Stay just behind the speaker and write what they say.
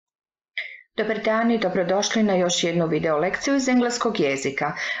Dobar dan i dobrodošli na još jednu video lekciju iz engleskog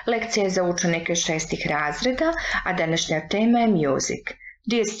jezika. Lekcija je za učenike 6. razreda, a današnja tema je music.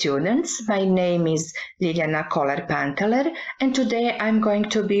 Dear students, my name is Ljiljana Kolar-Pantaler and today I'm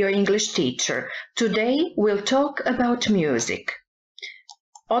going to be your English teacher. Today we'll talk about music.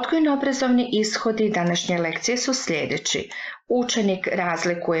 Odgojno-obrazovni ishodi današnje lekcije su sljedeći. Učenik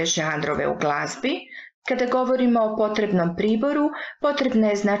razlikuje žanrove u glazbi. Kada govorimo o potrebnom priboru, potrebna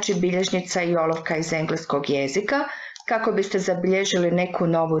je znači bilježnica i olovka iz engleskog jezika, kako biste zabilježili neku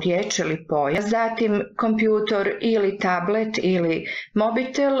novu riječ ili pojam. Zatim kompjutor ili tablet ili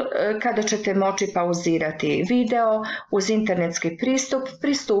mobitel, kada ćete moći pauzirati video, uz internetski pristup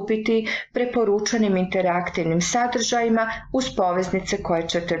pristupiti preporučenim interaktivnim sadržajima uz poveznice koje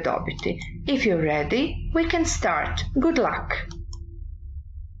ćete dobiti. If you're ready, we can start. Good luck!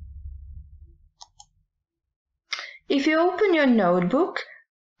 If you open your notebook,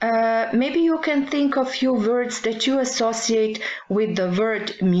 maybe you can think of few words that you associate with the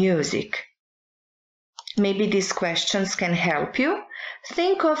word music. Maybe these questions can help you.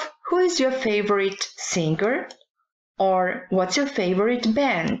 Think of who is your favorite singer, or what's your favorite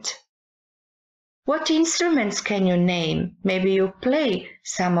band? What instruments can you name? Maybe you play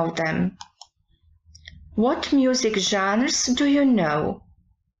some of them. What music genres do you know?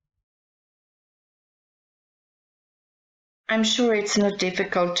 I'm sure it's not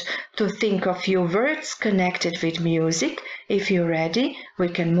difficult to think of few words connected with music. If you're ready, we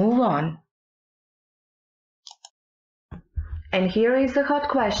can move on. And here is a hot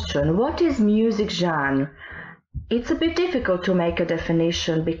question. What is music genre? It's a bit difficult to make a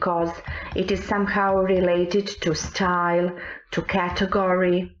definition because it is somehow related to style, to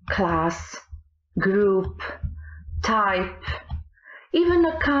category, class, group, type, even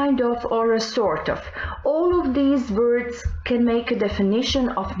a kind of or a sort of. All of these words can make a definition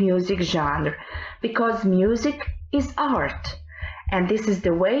of music genre because music is art, and this is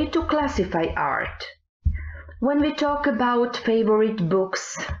the way to classify art. When we talk about favorite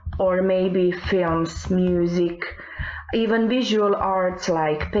books or maybe films, music, even visual arts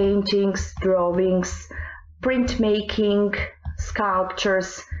like paintings, drawings, printmaking,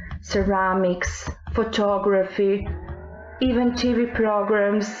 sculptures, ceramics, photography, even TV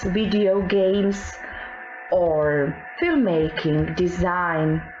programs, video games, or filmmaking,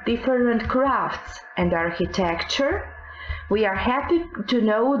 design, different crafts and architecture, we are happy to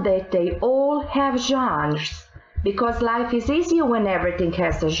know that they all have genres, because life is easier when everything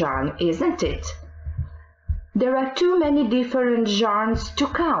has a genre, isn't it? There are too many different genres to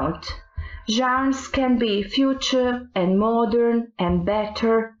count. Genres can be future and modern and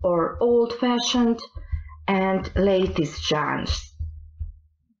better or old-fashioned and latest genres.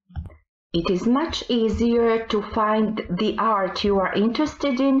 It is much easier to find the art you are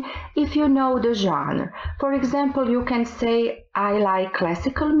interested in if you know the genre. For example, you can say, I like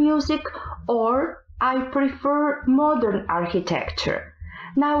classical music, or I prefer modern architecture.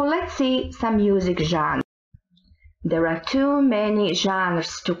 Now let's see some music genres. There are too many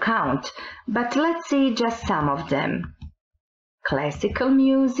genres to count, but let's see just some of them. Classical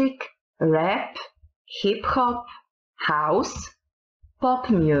music, rap, hip-hop, house, pop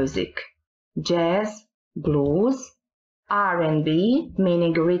music, jazz, blues, R&B,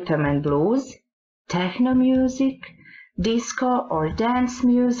 meaning rhythm and blues, techno music, disco or dance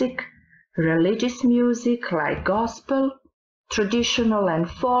music, religious music like gospel, traditional and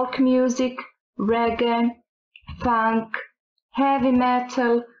folk music, reggae, funk, heavy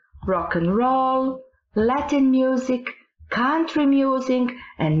metal, rock and roll, Latin music, country music,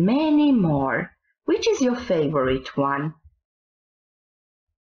 and many more. Which is your favorite one?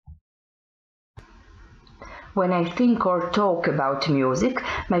 When I think or talk about music,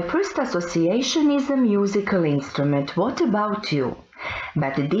 my first association is a musical instrument. What about you?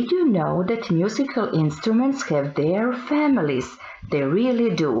 But did you know that musical instruments have their families? They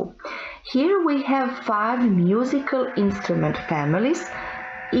really do. Here we have 5 musical instrument families.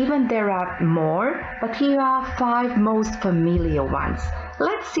 Even there are more, but here are 5 most familiar ones.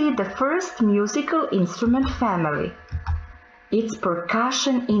 Let's see the first musical instrument family. It's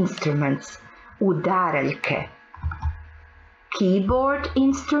percussion instruments, udaraljke. Keyboard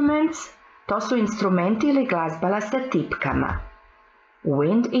instruments, to su instrumenti ili glazbala sa tipkama.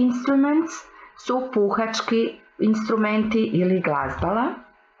 Wind instruments su puhački instrumenti ili glazbala.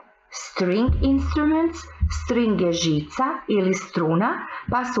 String instruments, string je žica ili struna,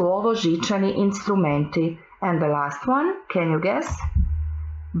 pa su ovo žičani instrumenti. And the last one, can you guess?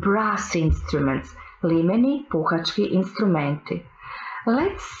 Brass instruments, limeni puhački instrumenti.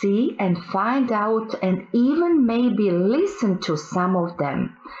 Let's see and find out and even maybe listen to some of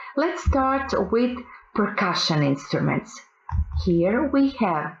them. Let's start with percussion instruments. Here we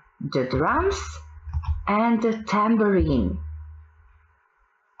have the drums and the tambourine.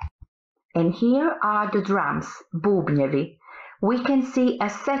 And here are the drums, bubnjevi. We can see a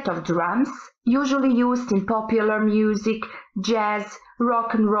set of drums, usually used in popular music, jazz,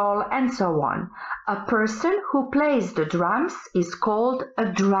 rock and roll, and so on. A person who plays the drums is called a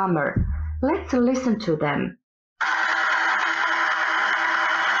drummer. Let's listen to them.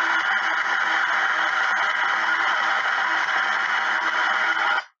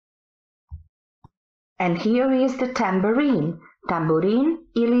 And here is the tambourine, tambourine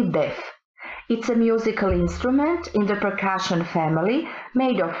ili def. It's a musical instrument in the percussion family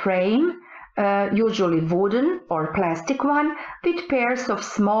made of frame, usually wooden or plastic one, with pairs of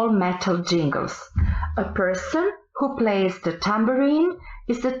small metal jingles. A person who plays the tambourine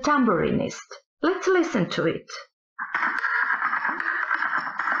is the tambourinist. Let's listen to it.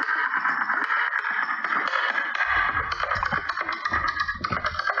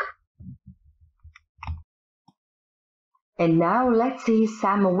 And now let's see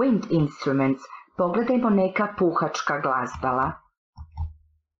some wind instruments. Pogledajmo neka puhačka glazbala.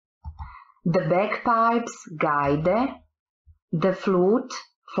 The bagpipes, gajde, the flute,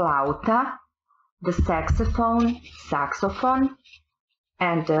 flauta, the saxophone, saxophone,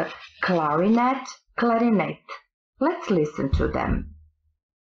 and the clarinet, clarinet. Let's listen to them.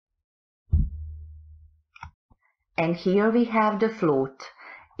 And here we have the flute.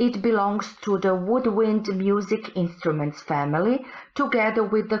 It belongs to the woodwind music instruments family together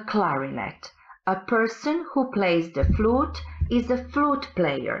with the clarinet. A person who plays the flute is a flute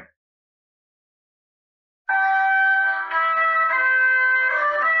player.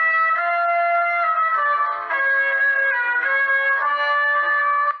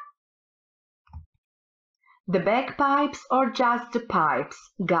 The bagpipes or just the pipes,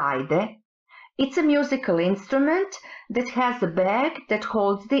 gajde. It's a musical instrument that has a bag that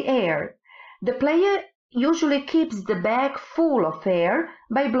holds the air. The player usually keeps the bag full of air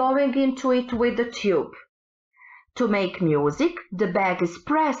by blowing into it with a tube. To make music, the bag is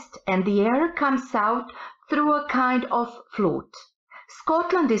pressed and the air comes out through a kind of flute.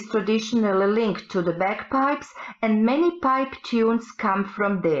 Scotland is traditionally linked to the bagpipes and many pipe tunes come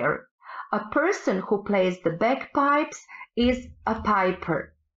from there. A person who plays the bagpipes is a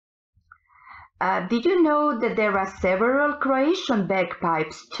piper. Did you know that there are several Croatian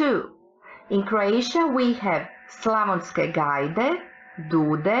bagpipes too? In Croatia we have slavonske gajde,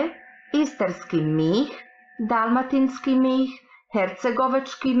 dude, istarski mih, dalmatinski mih,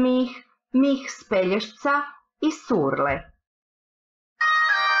 hercegovački mih, mih s Pelješca I surle.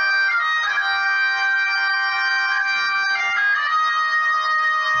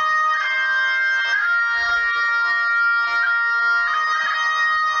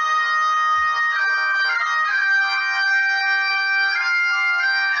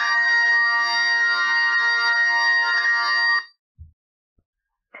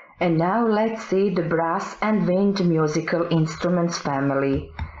 And now let's see the brass and wind musical instruments family.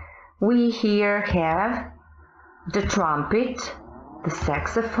 We here have the trumpet, the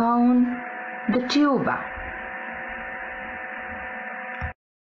saxophone, the tuba.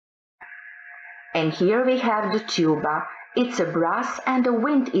 And here we have the tuba. It's a brass and a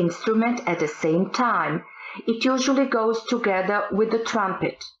wind instrument at the same time. It usually goes together with the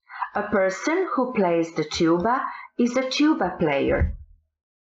trumpet. A person who plays the tuba is a tuba player.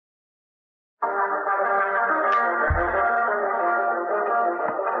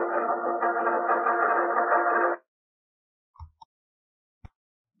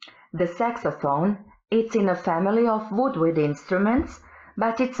 The saxophone, it's in a family of woodwind instruments,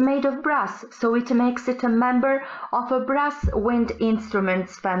 but it's made of brass, so it makes it a member of a brass wind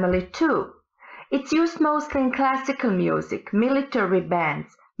instruments family too. It's used mostly in classical music, military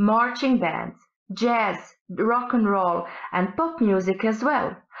bands, marching bands, jazz, rock and roll, and pop music as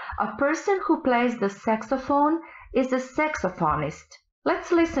well. A person who plays the saxophone is a saxophonist.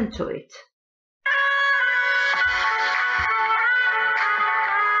 Let's listen to it.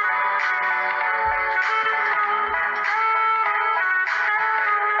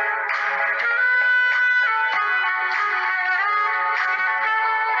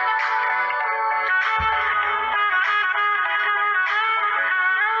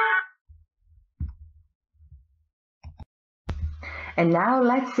 And now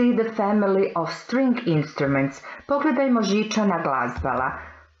let's see the family of string instruments. Pogledajmo žičana glazbala.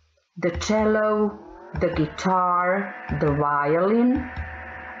 The cello, the guitar, the violin,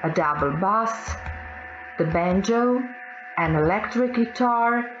 a double bass, the banjo, an electric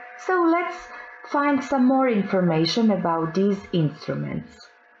guitar. So let's find some more information about these instruments.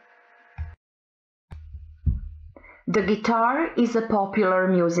 The guitar is a popular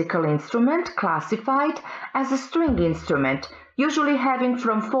musical instrument classified as a string instrument, usually having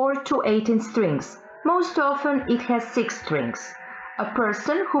from 4 to 18 strings. Most often it has 6 strings. A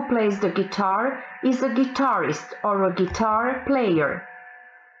person who plays the guitar is a guitarist or a guitar player.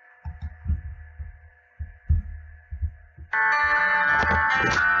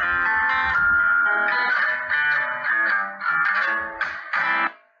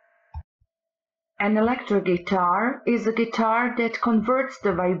 An electric guitar is a guitar that converts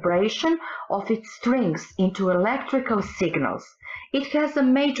the vibration of its strings into electrical signals. It has a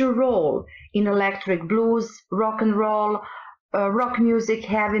major role in electric blues, rock and roll, rock music,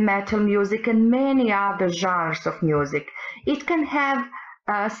 heavy metal music, and many other genres of music. It can have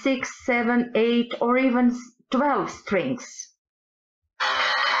 6, 7, 8, or even 12 strings.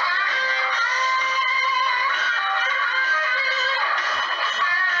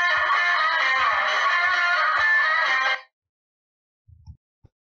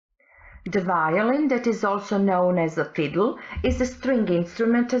 The violin, that is also known as a fiddle, is a string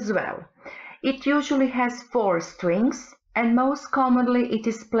instrument as well. It usually has 4 strings, and most commonly it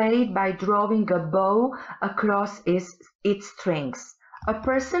is played by drawing a bow across its strings. A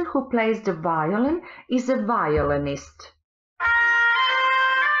person who plays the violin is a violinist.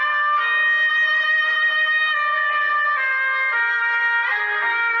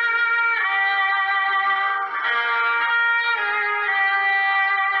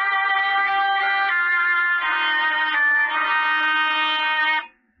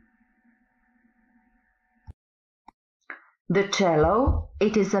 The cello,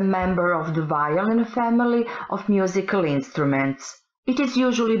 it is a member of the violin family of musical instruments. It is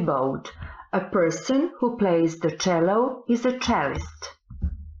usually bowed. A person who plays the cello is a cellist.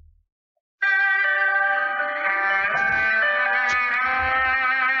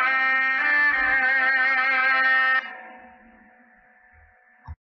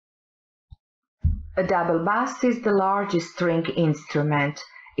 A double bass is the largest string instrument.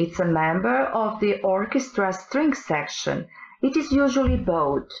 It's a member of the orchestra string section. It is usually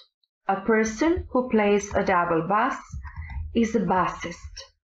bowed. A person who plays a double bass is a bassist.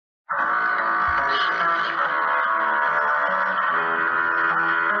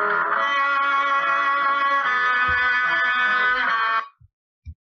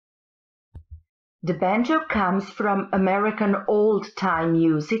 The banjo comes from American old-time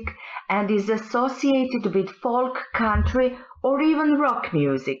music and is associated with folk, country, or even rock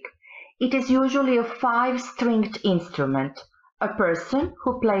music. It is usually a 5-stringed instrument. A person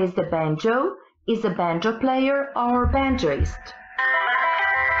who plays the banjo is a banjo player or banjoist.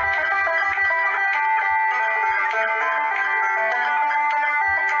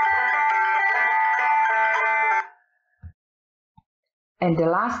 And the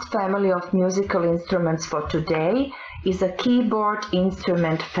last family of musical instruments for today is a keyboard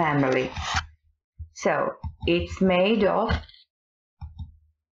instrument family. So, it's made of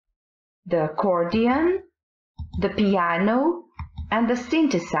the accordion, the piano, and the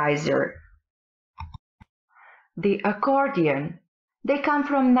synthesizer. The accordion. They come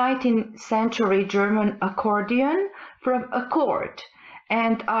from 19th century German accordion, from accord,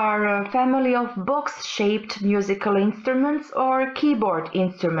 and are a family of box-shaped musical instruments or keyboard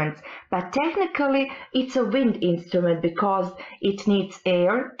instruments, but technically it's a wind instrument because it needs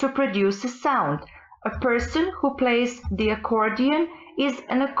air to produce a sound. A person who plays the accordion is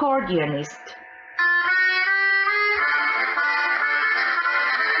an accordionist.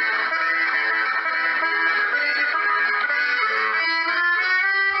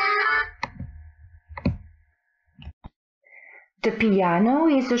 The piano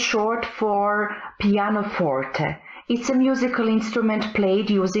is a short for pianoforte. It's a musical instrument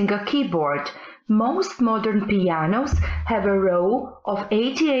played using a keyboard. Most modern pianos have a row of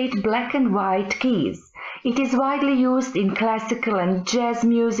 88 black and white keys. It is widely used in classical and jazz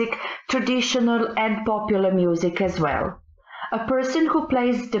music, traditional and popular music as well. A person who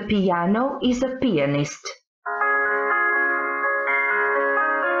plays the piano is a pianist.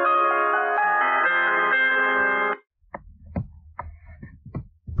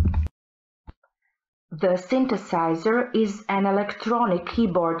 The synthesizer is an electronic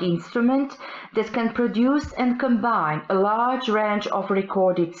keyboard instrument that can produce and combine a large range of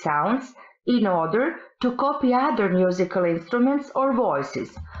recorded sounds in order to copy other musical instruments or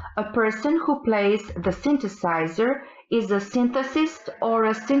voices. A person who plays the synthesizer is a synthesist or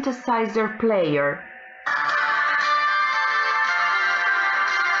a synthesizer player.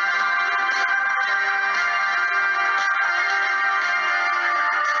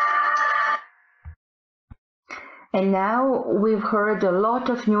 And now we've heard a lot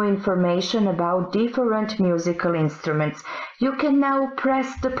of new information about different musical instruments. You can now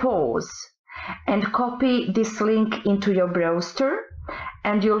press the pause and copy this link into your browser,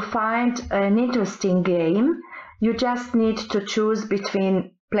 and you'll find an interesting game. You just need to choose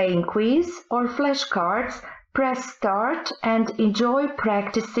between playing quiz or flashcards, press start, and enjoy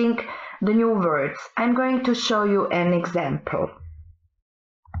practicing the new words. I'm going to show you an example.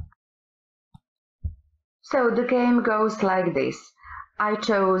 So the game goes like this. I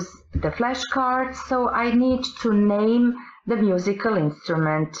chose the flashcard, so I need to name the musical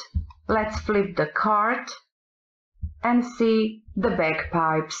instrument. Let's flip the card and see the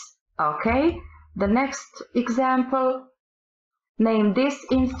bagpipes. Okay, the next example. Name this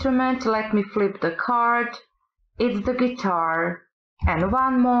instrument. Let me flip the card. It's the guitar. And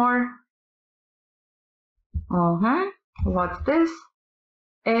one more. What's this?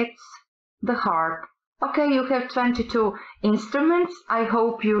 It's the harp. Okay, you have 22 instruments. I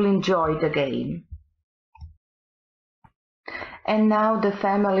hope you'll enjoy the game. And now the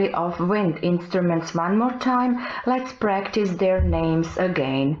family of wind instruments one more time. Let's practice their names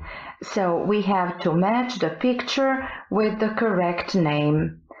again. So we have to match the picture with the correct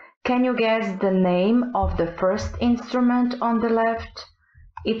name. Can you guess the name of the first instrument on the left?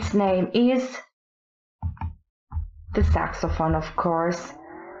 Its name is the saxophone, of course.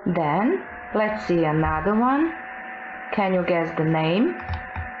 Then let's see another one. Can you guess the name?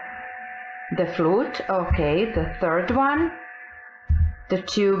 The flute. Okay, the third one. The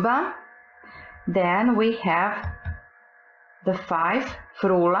tuba. Then we have the fife,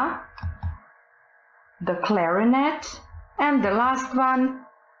 frula, the clarinet, and the last one,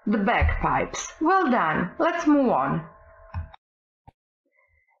 the bagpipes. Well done. Let's move on.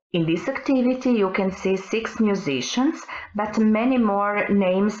 In this activity you can see 6 musicians, but many more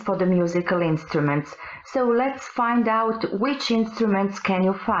names for the musical instruments. So let's find out which instruments can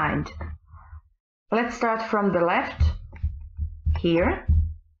you find. Let's start from the left. Here,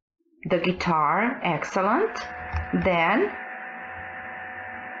 the guitar, excellent. Then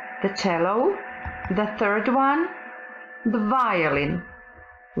the cello, the third one, the violin.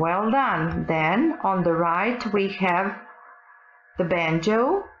 Well done. Then on the right we have the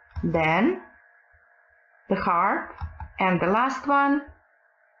banjo, then the harp, and the last one,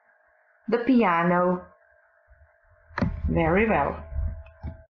 the piano. Very well.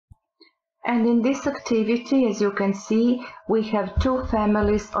 And in this activity, as you can see, we have 2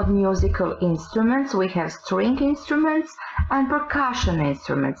 families of musical instruments. We have string instruments and percussion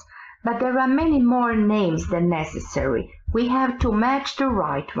instruments, but there are many more names than necessary. We have to match the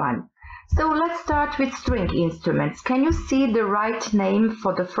right one. So let's start with string instruments. Can you see the right name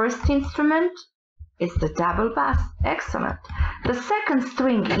for the first instrument? It's the double bass. Excellent. The second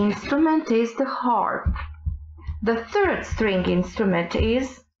string instrument is the harp. The third string instrument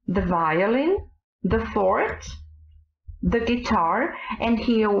is the violin. The fourth, the guitar. And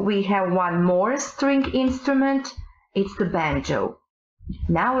here we have one more string instrument. It's the banjo.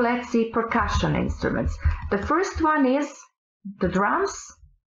 Now let's see percussion instruments. The first one is the drums.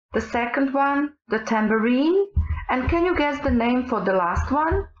 The second one, the tambourine. And can you guess the name for the last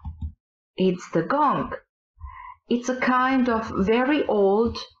one? It's the gong. It's a kind of very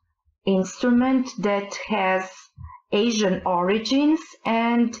old instrument that has Asian origins,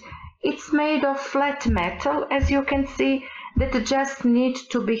 and it's made of flat metal, as you can see, that just need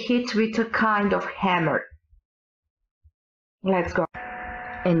to be hit with a kind of hammer. Let's go.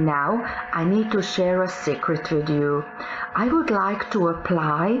 And now I need to share a secret with you. I would like to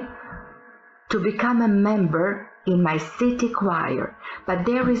apply to become a member in my city choir, but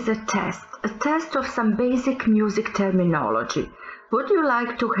there is a test of some basic music terminology. Would you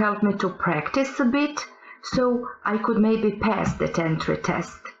like to help me to practice a bit so I could maybe pass that entry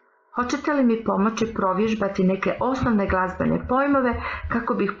test? Hoćete li mi pomoći provježbati neke osnovne glazbene pojmove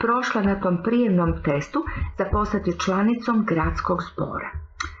kako bih prošla na tom prijemnom testu za postati članicom gradskog zbora?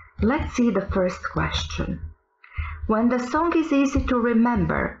 Let's see the first question. When the song is easy to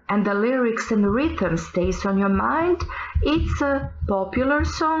remember and the lyrics and rhythm stays on your mind, it's a popular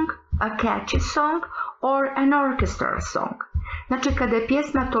song, a catchy song, or an orchestral song. Znači, kada je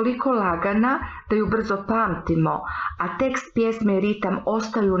pjesma toliko lagana da ju brzo pamtimo, a tekst pjesme i ritam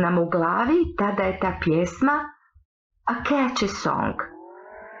ostaju nam u glavi, tada je ta pjesma a catchy song.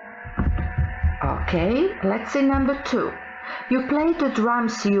 Okay, let's see number 2. You play the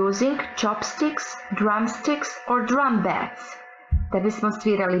drums using chopsticks, drumsticks or drum bats. Da bismo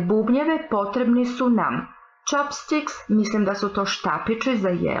svirali bubnjeve, potrebni su nam chopsticks, mislim da su to štapići za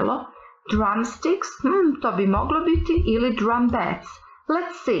jelo, drumsticks, to bi moglo biti, ili drum bats.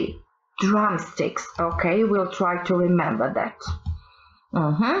 Let's see. drumsticks. Okay, we'll try to remember that.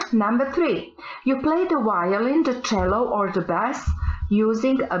 Number 3. You play the violin, the cello or the bass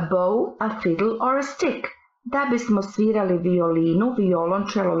using a bow, a fiddle or a stick. Da bismo svirali violinu,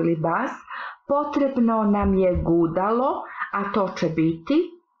 violončelo ili bas, potrebno nam je gudalo, a to će biti,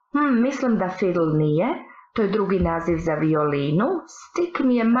 mislim da fiddle nije, to je drugi naziv za violinu. Stick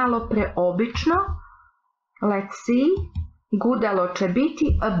mi je malo preobično. Let's see. Gudalo će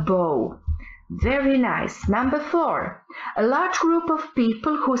biti a bow. Very nice. Number 4. A large group of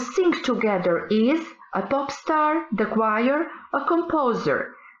people who sing together is a pop star, the choir, a composer.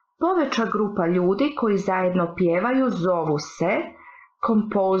 Poveća grupa ljudi koji zajedno pjevaju zovu se,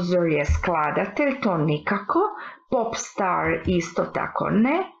 composer je skladatelj, to nikako, pop star isto tako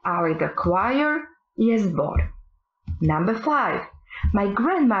ne, ali the choir je zbor. Number 5. My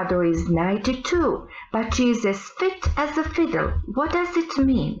grandmother is 92, but she is as fit as a fiddle. What does it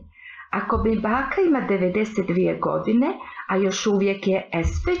mean? Ako bi baka ima 92 godine, a još uvijek je as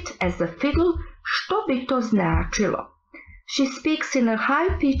fit as a fiddle, što bi to značilo? She speaks in a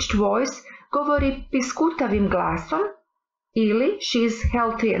high-pitched voice, govori piskutavim glasom, ili she is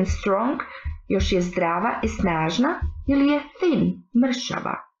healthy and strong, još je zdrava i snažna, ili je thin,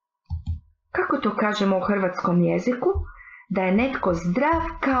 mršava. Kako to kažemo u hrvatskom jeziku? Da je netko zdrav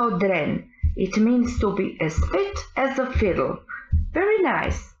kao dren. It means to be as fit as a fiddle. Very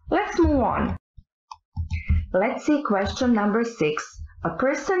nice. Let's move on. Let's see question number 6. A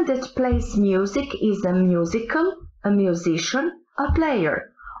person that plays music is a musician, a player.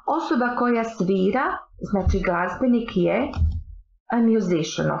 Osoba koja svira, znači glazbenik je a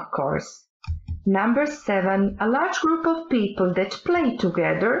musician, of course. Number 7. A large group of people that play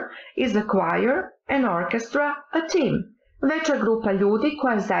together is a choir, an orchestra, a team. Veća grupa ljudi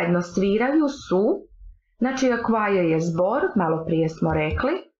koja zajedno sviraju su, znači a choir je zbor, malo prije smo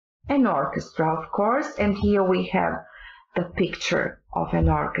rekli, an orchestra, of course, and here we have the picture of an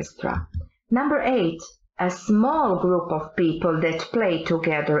orchestra. Number 8. A small group of people that play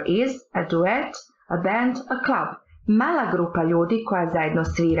together is a duet, a band, a club. Mala grupa ljudi koja zajedno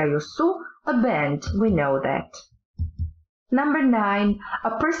sviraju su a band, we know that. Number 9.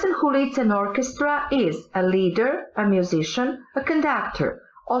 A person who leads an orchestra is a leader, a musician, a conductor.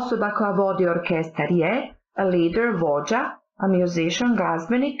 Osoba koja vodi orkestar je a leader, vođa, a musician,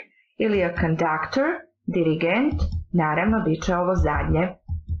 glazbenik, ili a conductor, dirigent, naravno bit će ovo zadnje.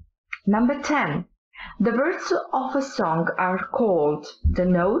 Number 10. The words of a song are called the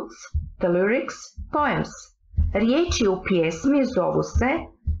notes, the lyrics, poems. Riječi u pjesmi zovu se,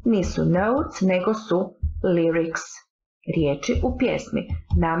 nisu notes, nego su lyrics. Riječi u pjesmi.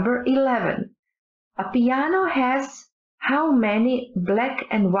 Number 11. A piano has how many black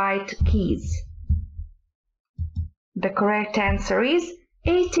and white keys? The correct answer is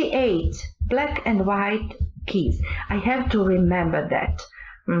 88 black and white keys. I have to remember that.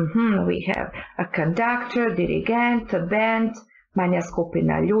 We have a conductor, dirigent, a band, manja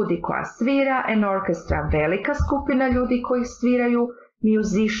skupina ljudi koja svira, an orchestra, velika skupina ljudi koji sviraju,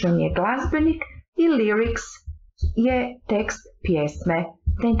 musician je glazbenik i lyrics je tekst pjesme.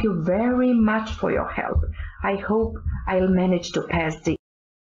 Thank you very much for your help. I hope I'll manage to pass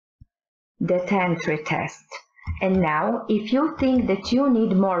that entry test. And now, if you think that you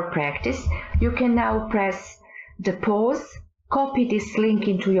need more practice, you can now press the pause, copy this link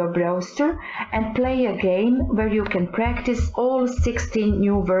into your browser and play a game where you can practice all 16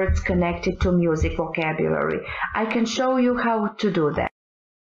 new words connected to music vocabulary. I can show you how to do that.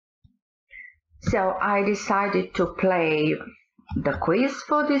 So I decided to play the quiz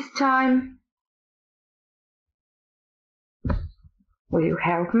for this time. Will you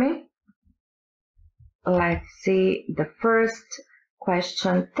help me? Let's see the first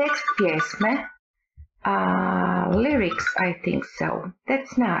question. Tekst pjesme. Lyrics, I think so.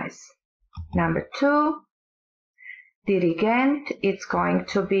 That's nice. Number 2. Dirigent, it's going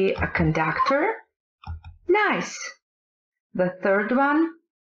to be a conductor. Nice. The third one.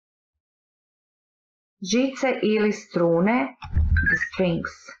 Žice ili strune, the strings.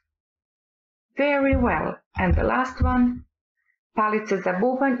 Very well. And the last one. Palice za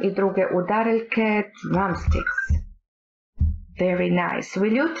bubanj i druge udareljke, drumsticks. Very nice.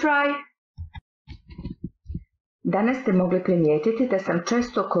 Will you try? Danas ste mogli primijetiti da sam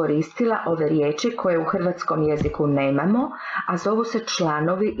često koristila ove riječi koje u hrvatskom jeziku nemamo, a zovu se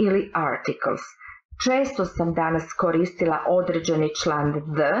članovi ili articles. Često sam danas koristila određeni član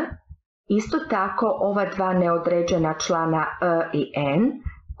the, isto tako ova dva neodređena člana e i n,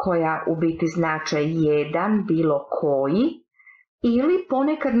 koja u biti znače jedan, bilo koji, ili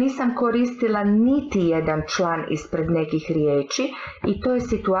ponekad nisam koristila niti jedan član ispred nekih riječi i to je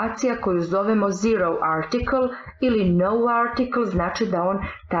situacija koju zovemo zero article ili no article, znači da on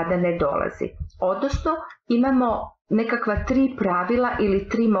tada ne dolazi. Odnosno imamo nekakva 3 pravila ili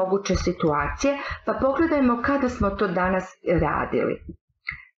 3 moguće situacije, pa pogledajmo kada smo to danas radili.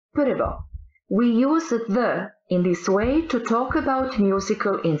 Prvo, we use the in this way to talk about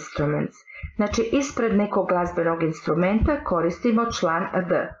musical instruments. Znači, ispred nekog glazbenog instrumenta koristimo član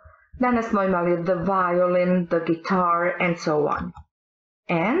the. Danas smo imali the violin, the guitar, and so on.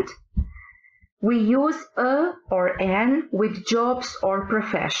 And we use a or an with jobs or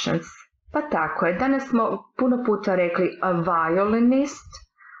professions. Pa tako je, danas smo puno puta rekli a violinist,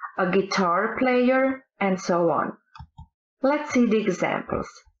 a guitar player, and so on. Let's see the examples.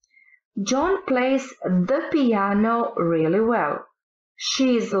 John plays the piano really well.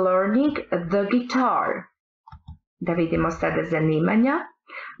 She is learning the guitar. Da vidimo sada zanimanja.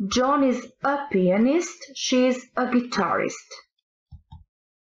 John is a pianist. She is a guitarist.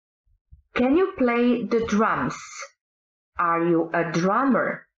 Can you play the drums? Are you a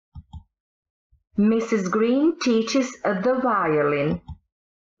drummer? Mrs. Green teaches the violin.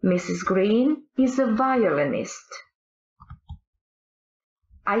 Mrs. Green is a violinist.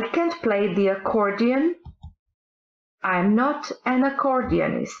 I can't play the accordion. I'm not an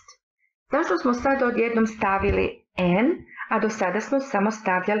accordionist. Zašto smo sada odjednom stavili an, a do sada smo samo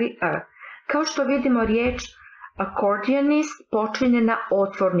stavljali a? Kao što vidimo, riječ accordionist počinje na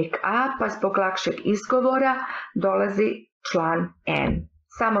otvornik a, pa zbog lakšeg izgovora dolazi član an.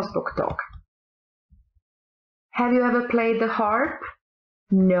 Samo zbog toga. Have you ever played the harp?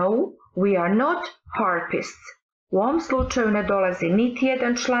 No, we are not harpists. U ovom slučaju ne dolazi niti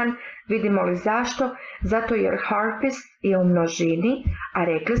jedan član. Vidimo li zašto? Zato jer harpist je u množini, a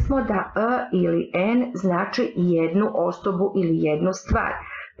rekli smo da a ili n znači jednu osobu ili jednu stvar.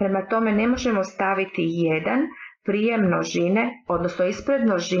 Prema tome ne možemo staviti jedan prije množine, odnosno ispred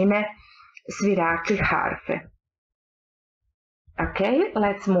množine svirači harfe. Okay,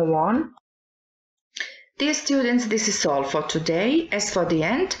 let's move on. Dear students, this is all for today. As for the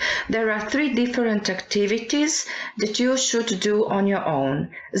end, there are 3 different activities that you should do on your own.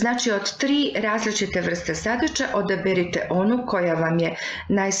 Znači, od 3 različite vrste zadaća odaberite onu koja vam je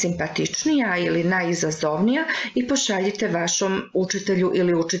najsimpatičnija ili najizazovnija i pošaljite vašom učitelju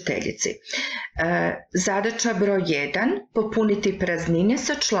ili učiteljici. Zadaća broj 1. Popuniti praznine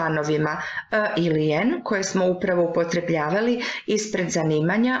sa članovima a ili n koje smo upravo upotrebljavali ispred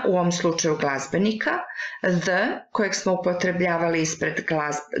zanimanja, u ovom slučaju glazbenika, the kojeg smo upotrebljavali ispred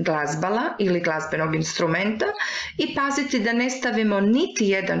glazbala ili glazbenog instrumenta i paziti da ne stavimo niti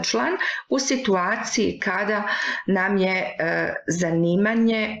jedan član u situaciji kada nam je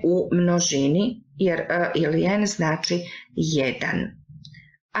zanimanje u množini, jer a ili n znači 1.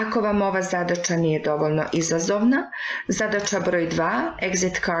 Ako vam ova zadaća nije dovoljno izazovna, zadaća broj 2,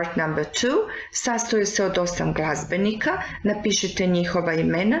 exit card number 2, sastoji se od 8 glazbenika, napišite njihova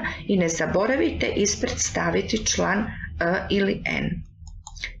imena i ne zaboravite ispred staviti član a ili n.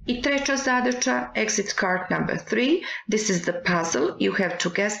 I treća zadaća, exit card number 3, this is the puzzle, you have to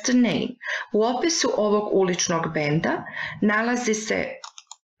guess the name. U opisu ovog uličnog benda nalazi se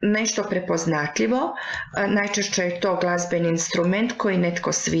nešto prepoznatljivo, najčešće je to glazbeni instrument koji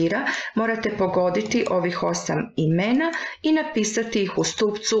netko svira, morate pogoditi ovih 8 imena i napisati ih u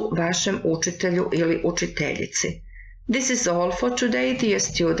stupcu vašem učitelju ili učiteljici. This is all for today, dear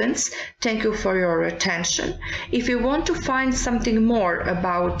students. Thank you for your attention. If you want to find something more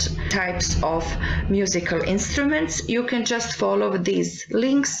about types of musical instruments, you can just follow these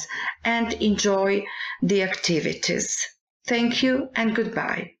links and enjoy the activities. Thank you and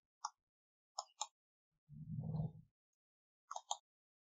goodbye.